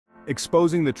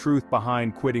Exposing the truth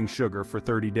behind quitting sugar for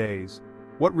 30 days.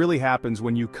 What really happens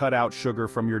when you cut out sugar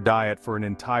from your diet for an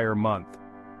entire month?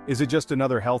 Is it just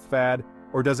another health fad,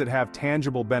 or does it have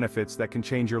tangible benefits that can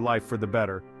change your life for the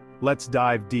better? Let's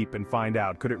dive deep and find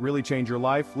out. Could it really change your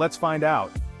life? Let's find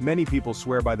out. Many people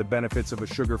swear by the benefits of a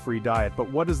sugar-free diet,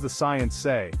 but what does the science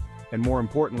say? And more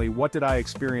importantly, what did I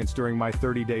experience during my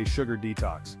 30-day sugar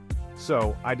detox?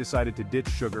 So, I decided to ditch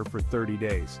sugar for 30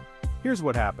 days. Here's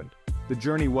what happened. The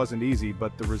journey wasn't easy,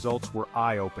 but the results were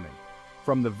eye-opening.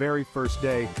 From the very first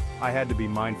day, I had to be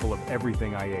mindful of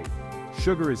everything I ate.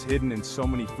 Sugar is hidden in so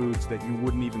many foods that you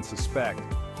wouldn't even suspect.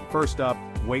 First up,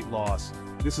 weight loss.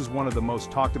 This is one of the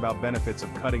most talked about benefits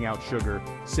of cutting out sugar.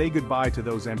 Say goodbye to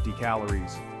those empty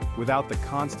calories. Without the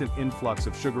constant influx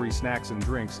of sugary snacks and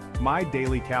drinks, my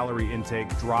daily calorie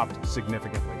intake dropped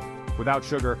significantly. Without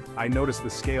sugar, I noticed the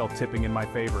scale tipping in my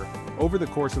favor. Over the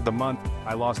course of the month,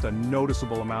 I lost a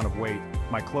noticeable amount of weight,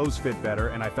 my clothes fit better,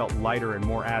 and I felt lighter and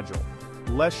more agile.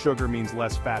 Less sugar means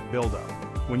less fat buildup.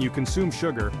 When you consume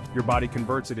sugar, your body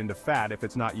converts it into fat if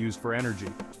it's not used for energy.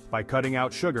 By cutting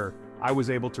out sugar, I was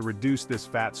able to reduce this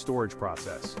fat storage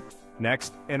process.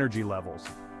 Next, energy levels.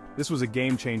 This was a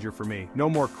game changer for me. No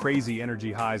more crazy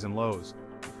energy highs and lows.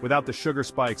 Without the sugar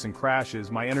spikes and crashes,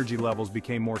 my energy levels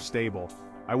became more stable.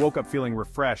 I woke up feeling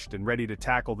refreshed and ready to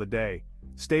tackle the day.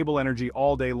 Stable energy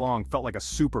all day long felt like a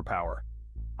superpower.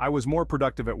 I was more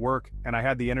productive at work, and I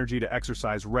had the energy to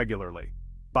exercise regularly.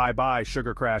 Bye-bye,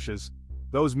 sugar crashes.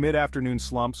 Those mid-afternoon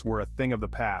slumps were a thing of the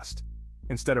past.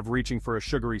 Instead of reaching for a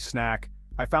sugary snack,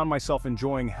 I found myself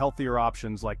enjoying healthier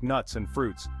options like nuts and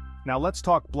fruits. Now let's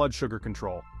talk blood sugar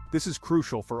control. This is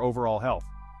crucial for overall health.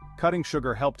 Cutting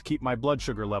sugar helped keep my blood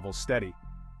sugar levels steady.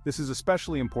 This is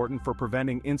especially important for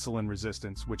preventing insulin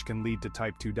resistance, which can lead to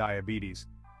type 2 diabetes.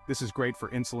 This is great for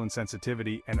insulin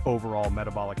sensitivity and overall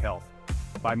metabolic health.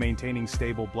 By maintaining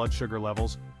stable blood sugar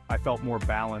levels, I felt more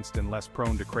balanced and less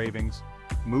prone to cravings.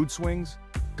 Mood swings?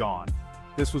 Gone.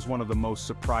 This was one of the most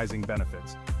surprising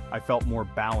benefits. I felt more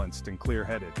balanced and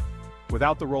clear-headed.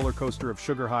 Without the roller coaster of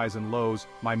sugar highs and lows,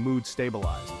 my mood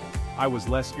stabilized. I was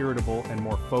less irritable and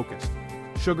more focused.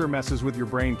 Sugar messes with your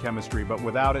brain chemistry, but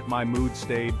without it my mood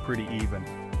stayed pretty even.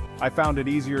 I found it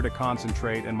easier to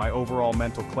concentrate and my overall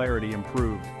mental clarity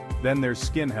improved. Then there's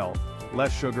skin health.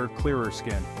 Less sugar, clearer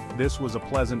skin. This was a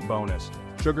pleasant bonus.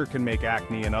 Sugar can make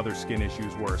acne and other skin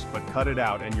issues worse, but cut it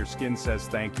out and your skin says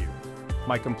thank you.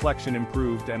 My complexion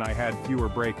improved and I had fewer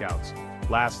breakouts.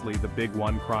 Lastly, the big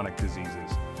one, chronic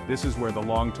diseases. This is where the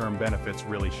long-term benefits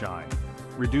really shine.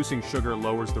 Reducing sugar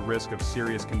lowers the risk of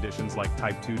serious conditions like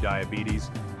type 2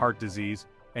 diabetes, heart disease,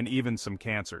 and even some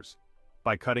cancers.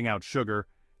 By cutting out sugar,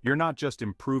 you're not just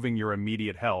improving your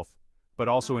immediate health, but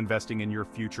also investing in your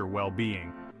future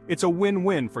well-being. It's a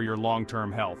win-win for your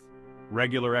long-term health.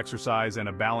 Regular exercise and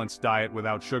a balanced diet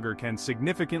without sugar can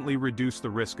significantly reduce the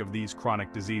risk of these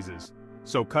chronic diseases.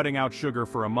 So cutting out sugar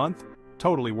for a month?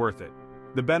 Totally worth it.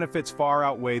 The benefits far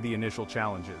outweigh the initial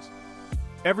challenges.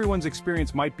 Everyone's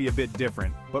experience might be a bit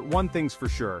different, but one thing's for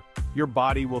sure, your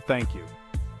body will thank you.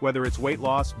 Whether it's weight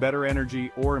loss, better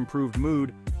energy, or improved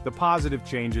mood, the positive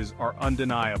changes are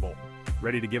undeniable.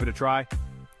 Ready to give it a try?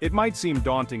 It might seem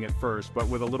daunting at first, but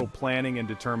with a little planning and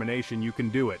determination you can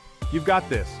do it. You've got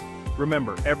this.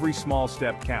 Remember, every small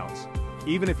step counts.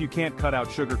 Even if you can't cut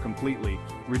out sugar completely,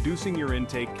 reducing your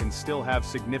intake can still have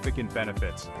significant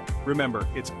benefits. Remember,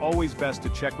 it's always best to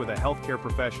check with a healthcare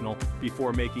professional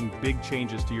before making big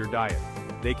changes to your diet.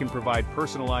 They can provide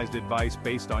personalized advice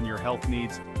based on your health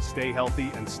needs. Stay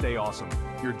healthy and stay awesome.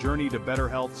 Your journey to better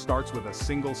health starts with a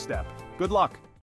single step. Good luck!